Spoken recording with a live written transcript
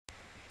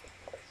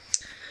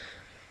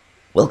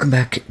Welcome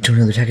back to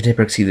another Tacitae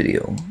Produksi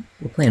video.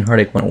 We're playing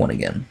Heartache 101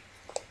 again.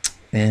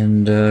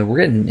 And we're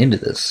getting into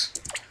this.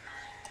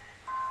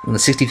 On the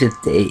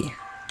 65th day.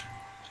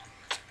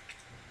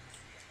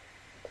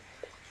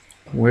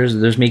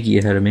 There's Mickey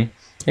ahead of me.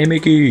 Hey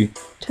Mickey!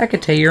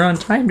 Tacitae, you're on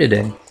time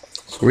today.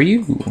 So are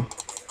you.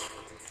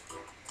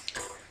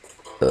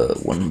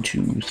 1,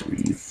 2,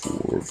 3,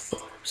 4,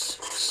 5,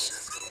 6,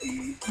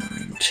 7,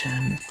 8, 9, 10,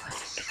 11,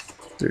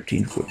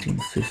 13, 14,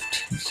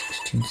 15,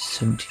 16,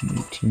 17,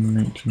 18,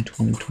 19,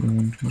 20,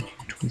 21, 22,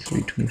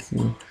 23,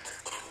 24,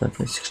 25,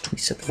 26,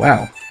 27.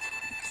 Wow.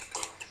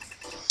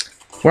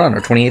 We're on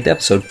our 28th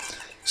episode.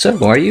 So,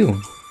 how are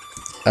you?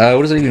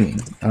 What does that even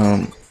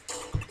mean?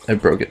 I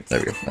broke it. There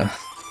we go.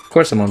 Of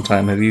course I'm on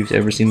time. Have you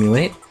ever seen me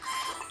late?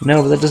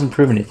 No, but that doesn't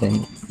prove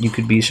anything. You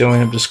could be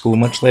showing up to school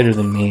much later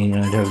than me,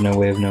 and I'd have no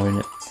way of knowing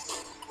it.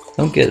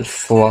 Don't get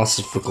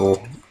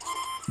philosophical.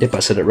 Yep, I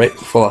said it right.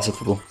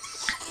 Philosophical.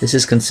 This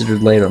is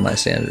considered late on my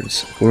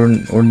standards.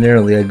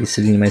 Ordinarily, I'd be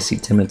sitting in my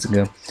seat 10 minutes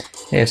ago.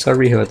 Hey, I saw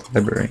Riho at the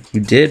library.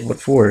 You did?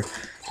 What for?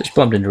 Just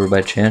bumped into her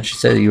by chance. She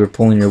said you were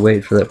pulling your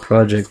weight for that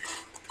project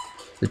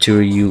the two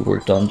of you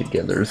worked on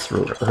together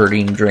through a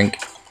hurting drink.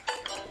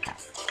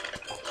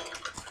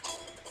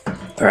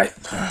 Alright.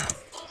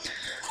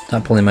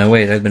 Not pulling my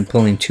weight. I've been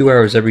pulling 2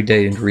 hours every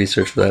day into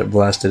research for that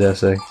blasted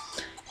essay.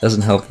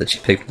 Doesn't help that she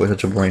picked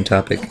such a boring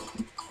topic.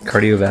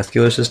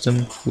 Cardiovascular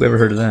system? Who ever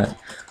heard of that?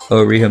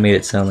 Oh, Riho made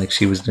it sound like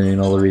she was doing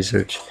all the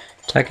research.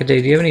 Tacitae,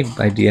 do you have any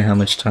idea how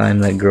much time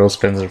that girl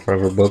spends in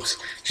front of her books?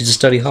 She's a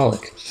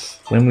study-holic.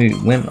 When we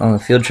went on a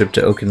field trip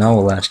to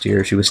Okinawa last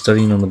year, she was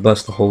studying on the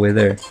bus the whole way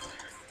there.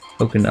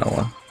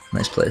 Okinawa.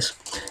 Nice place.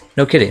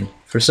 No kidding.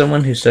 For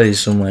someone who studies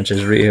so much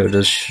as Riho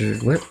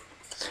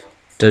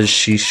does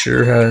she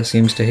sure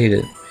seems to hate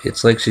it.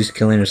 It's like she's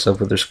killing herself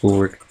with her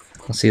schoolwork.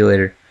 I'll see you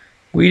later.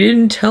 We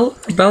didn't tell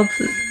her about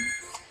the...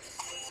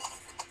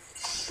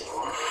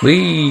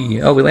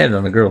 we landed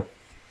on a girl.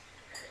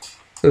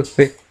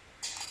 Okay.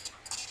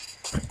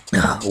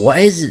 Why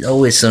is it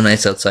always so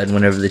nice outside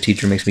whenever the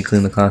teacher makes me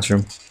clean the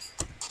classroom?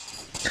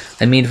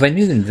 I mean, if I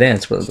knew in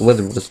advance what the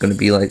weather was going to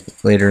be like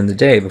later in the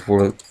day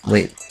before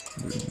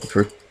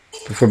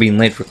being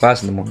late for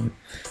class in the morning.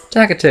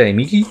 Tacitae,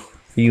 Miki?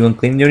 Are you on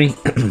cleaning duty?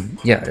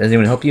 Yeah, does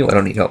anyone help you? I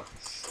don't need help.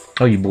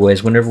 Oh, you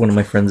boys, whenever one of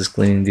my friends is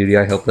cleaning duty,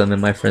 I help them,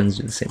 and my friends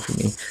do the same for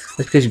me.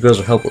 That's because you girls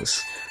are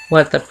helpless.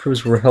 What? That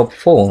proves we're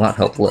helpful, not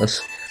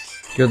helpless.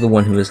 You're the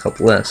one who is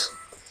helpless.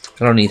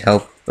 I don't need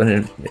help, but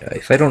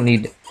if I don't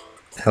need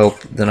help,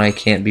 then I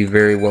can't be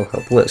very well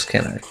helpless,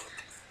 can I?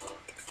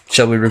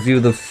 Shall we review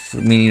the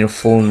meaning of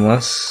full and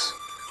less?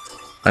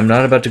 I'm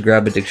not about to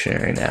grab a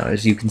dictionary now.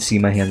 As you can see,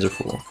 my hands are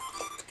full.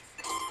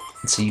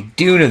 So you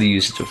do know the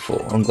usage of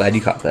full. I'm glad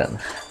you caught that.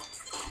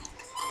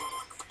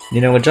 You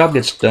know, a job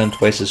gets done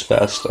twice as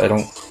fast. I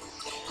don't...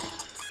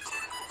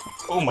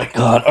 Oh my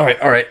god.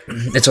 Alright.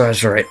 It's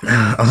alright.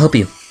 I'll help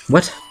you.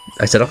 What?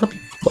 I said I'll help you.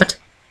 What?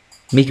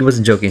 Miki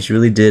wasn't joking. She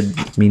really did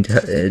mean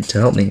to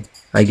help me.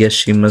 I guess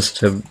she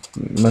must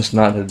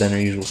not have been her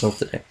usual self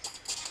today.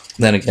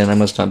 Then again, I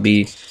must not have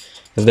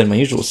been my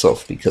usual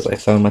self because I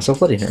found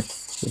myself letting her.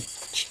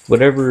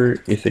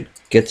 Whatever, if it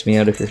gets me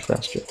out of here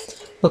faster.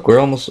 Look, we're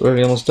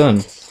already almost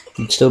done.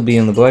 You'd still be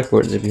in the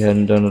blackboards if you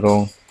hadn't done it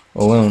all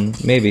alone.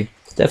 Maybe.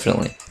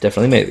 Definitely,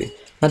 maybe.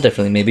 Not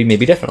definitely,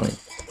 maybe, definitely.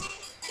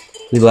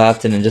 We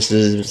laughed, and then just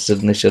as it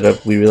suddenly shut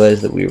up, we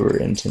realized that we were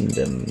in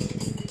tandem.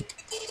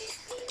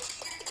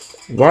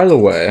 By the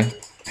way,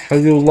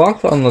 have you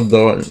looked on the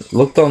door,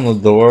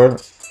 door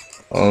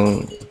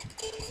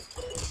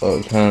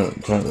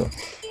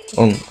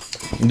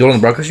in the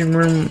broadcasting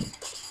room?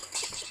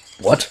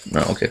 What?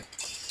 No, okay.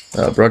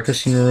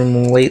 Broadcasting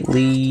room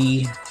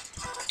lately?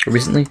 Or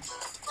recently?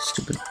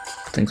 Stupid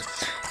things.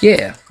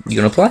 Yeah, you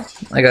gonna apply?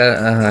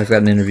 I've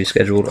got an interview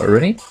scheduled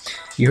already.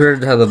 You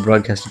heard how the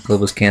broadcasting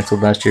club was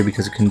canceled last year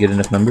because it couldn't get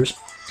enough members?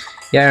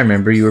 Yeah, I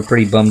remember. You were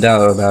pretty bummed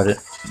out about it.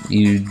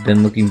 You'd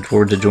been looking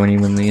forward to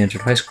joining when they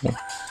entered high school.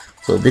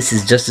 Well, this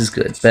is just as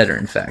good, better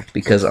in fact,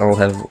 because I'll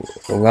have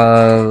a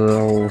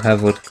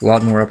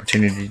lot more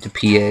opportunity to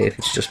PA if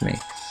it's just me.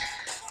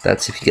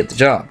 That's if you get the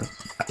job.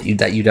 You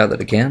doubt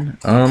that again?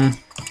 Not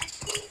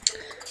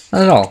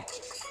at all.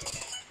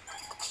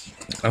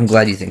 I'm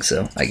glad you think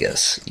so, I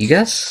guess. You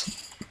guess?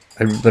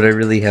 But I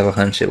really have a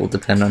hunch it will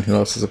depend on who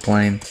else is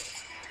applying.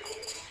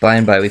 By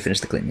and by, we finish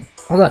the cleaning.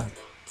 Hold on.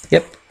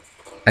 Yep.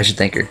 I should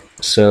thank her.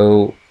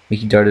 So,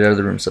 Mickey darted out of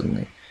the room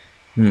suddenly.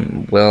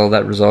 Well,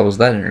 that resolves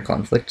that inner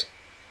conflict.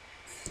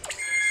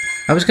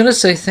 I was gonna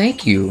say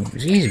thank you.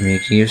 Jeez,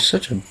 Mickey, you're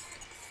such a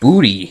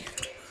booty.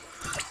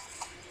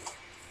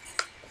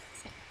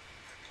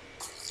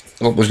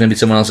 Oh, there's gonna be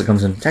someone else that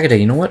comes in. Tacitae,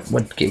 you know what?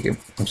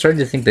 I'm starting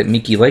to think that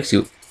Miki likes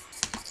you.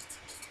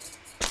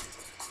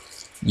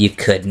 You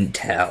couldn't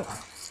tell.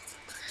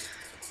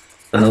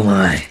 Oh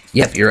my.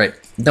 Yep, you're right.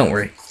 Don't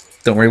worry.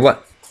 Don't worry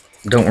what?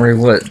 Don't worry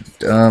what?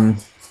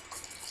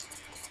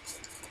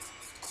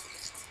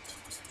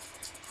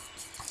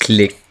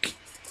 Click.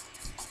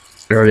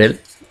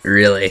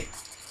 Really?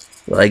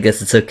 Well, I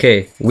guess it's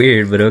okay.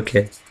 Weird, but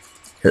okay.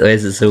 Why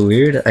is it so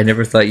weird? I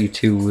never thought you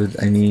two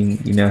would. I mean,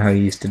 you know how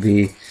you used to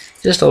be.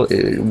 Just all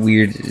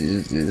weird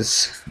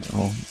is.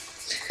 Oh,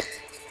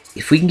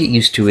 if we can get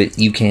used to it,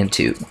 you can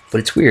too. But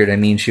it's weird. I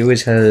mean, she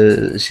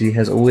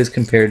has always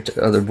compared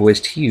to other boys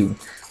to you,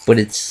 but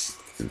it's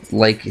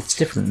like it's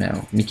different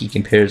now. Miki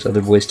compares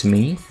other boys to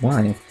me.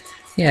 Why?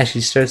 Yeah,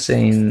 she starts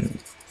saying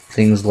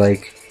things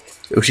like,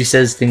 oh, she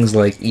says things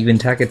like even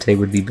Tacitae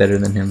would be better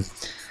than him.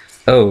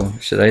 Oh,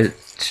 I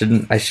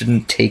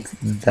shouldn't take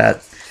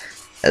that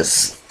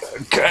as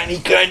any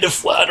kind of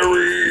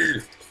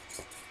flattery.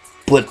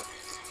 But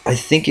I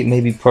think it may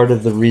be part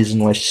of the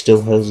reason why she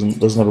still doesn't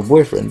have a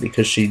boyfriend,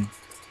 because she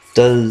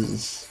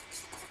does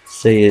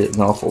say it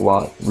an awful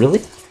lot.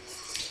 Really?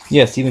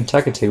 Yes, even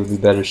Tacitae would be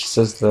better. She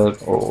says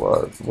that.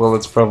 Oh, well,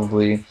 it's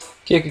probably.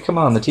 Kika, come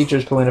on, the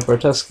teacher's pulling up our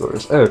test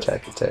scores. Oh,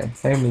 Tacitae.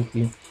 Hey,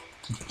 Miki.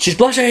 She's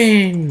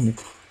blushing!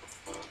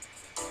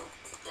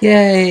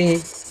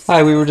 Yay!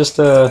 Hi, we were just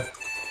about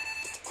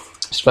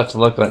to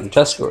look at your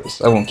test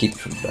scores. I won't keep you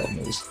from the bad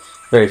news.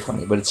 Very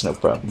funny, but it's no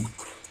problem.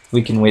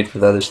 We can wait for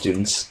the other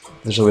students.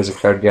 There's always a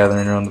crowd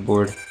gathering around the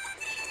board.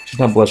 She's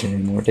not blushing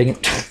anymore. Dang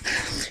it.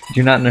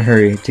 You're not in a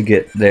hurry to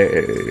get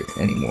there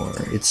anymore.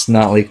 It's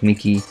not like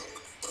Miki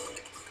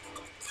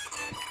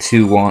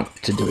to want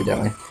to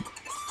dilly-dally.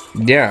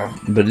 Yeah,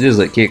 but it is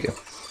like Kika.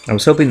 I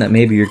was hoping that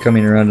maybe you're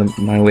coming around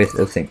my way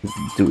to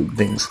doing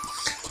things.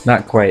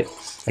 Not quite.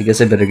 I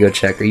guess I better go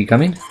check. Are you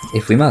coming?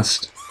 If we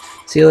must.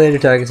 See you later,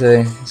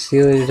 Tacitae. See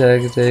you later,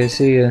 Tacitae.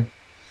 See ya.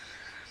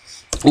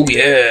 Oh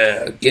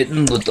yeah,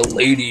 getting with the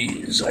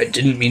ladies. I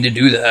didn't mean to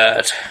do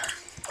that.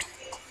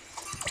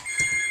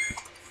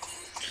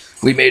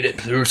 We made it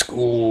through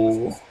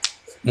school.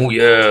 Oh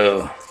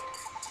yeah.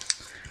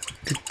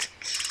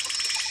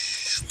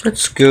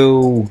 Let's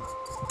go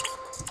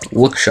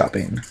look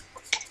shopping.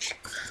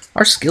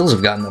 Our skills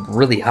have gotten up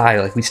really high.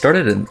 Like, we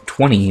started at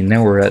 20 and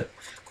now we're at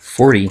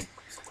 40,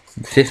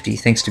 50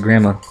 thanks to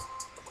Grandma.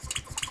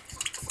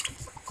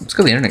 Let's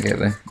go to the internet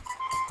cafe.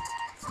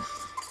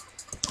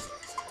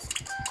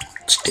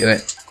 Let's do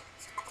it.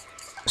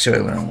 See what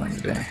I learned online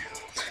today.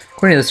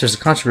 According to this, there's a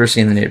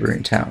controversy in the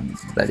neighboring town.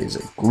 That is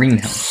a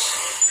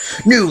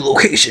greenhouse. New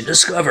location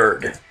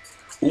discovered.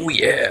 Oh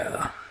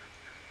yeah.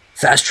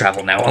 Fast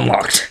travel now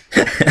unlocked.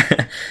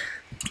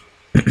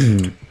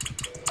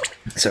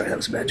 Sorry, that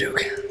was a bad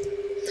joke.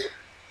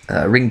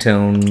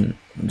 Ringtone.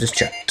 Just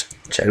chat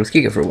with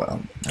Kika for a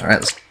while.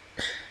 Alright,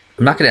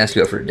 I'm not going to ask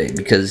you out for a date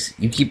because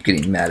you keep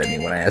getting mad at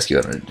me when I ask you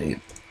out on a date.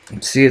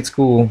 See, it's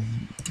cool.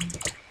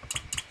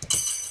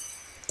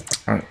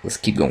 Alright, let's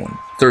keep going.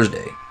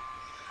 Thursday.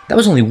 That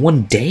was only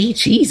one day?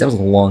 Jeez, that was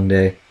a long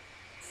day.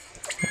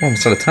 I'm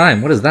almost out of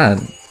time. What is that?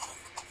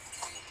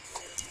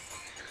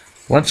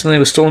 Lunch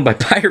was stolen by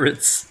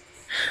pirates.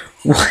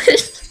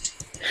 What?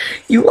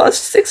 You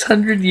lost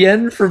 600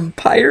 yen from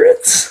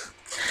pirates?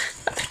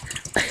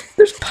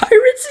 There's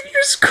pirates in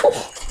your school?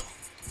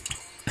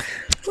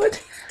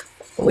 What?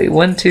 Wait,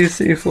 1, 2,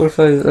 3, 4,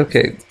 5.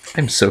 Okay,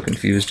 I'm so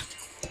confused.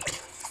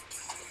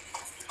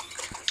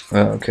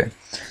 Oh, okay.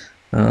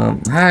 How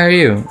are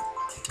you?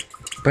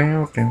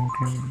 I'm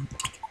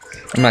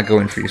not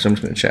going for you, so I'm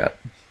just gonna chat.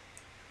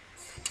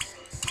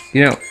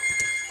 You know,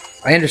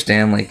 I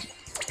understand, like,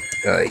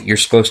 you're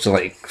supposed to,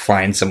 like,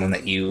 find someone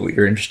that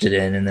you're interested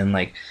in and then,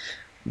 like,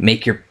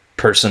 make your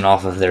person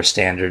off of their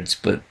standards,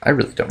 but I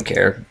really don't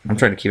care. I'm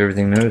trying to keep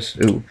everything noticed.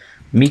 Ooh,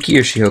 Miki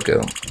or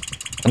Shihoko?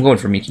 I'm going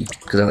for Miki,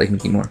 because I like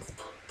Miki more.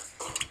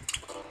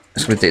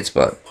 Let's go to date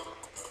spot.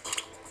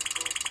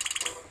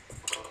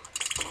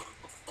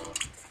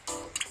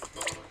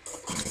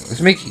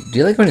 It's Miki. Do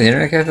you like going to the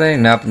internet cafe?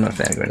 Nope, I'm not a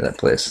fan of going to that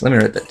place. Let me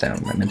write that down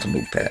on my mental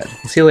notepad.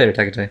 See you later,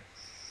 Tacitae.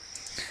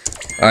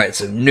 Alright,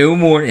 so no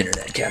more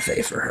internet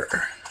cafe for her.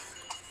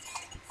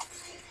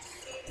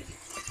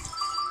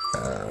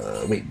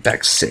 Wait,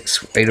 back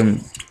 6.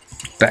 Item,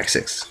 back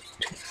 6.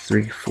 2,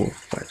 3, 4,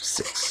 5,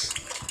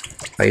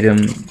 6. Item,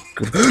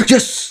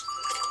 yes!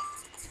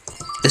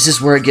 This is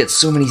where I get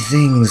so many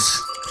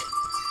things.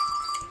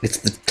 It's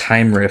the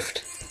time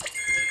rift.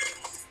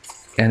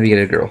 And we get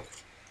a girl.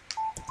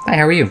 Hi,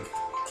 how are you?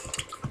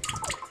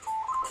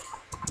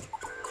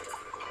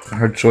 A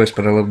hard choice,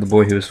 but I love the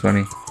boy who was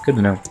funny. Good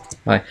to know.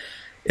 Bye.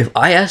 If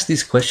I ask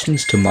these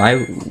questions to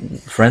my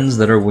friends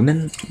that are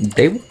women,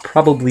 they will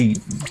probably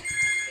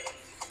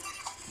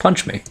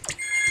punch me.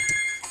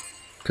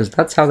 Because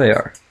that's how they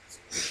are.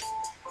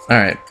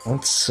 Alright,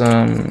 let's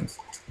go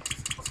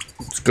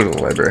to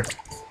the library.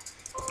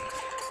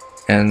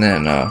 And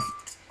then, oh,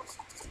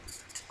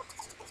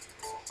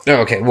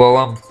 okay, well,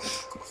 I'm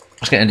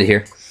just gonna end it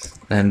here.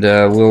 And,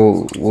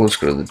 we'll just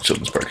go to the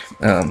children's park.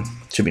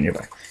 Should be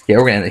nearby. Yeah,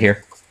 we're gonna end it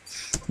here.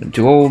 I'm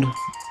too old.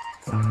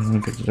 Let me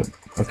pick it up.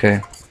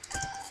 Okay.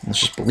 Let's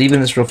just believe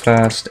in this real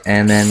fast,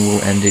 and then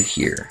we'll end it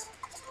here.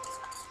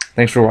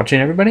 Thanks for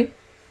watching, everybody.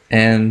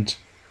 And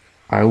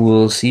I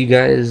will see you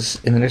guys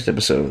in the next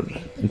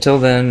episode. Until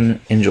then,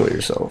 enjoy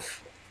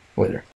yourself. Later.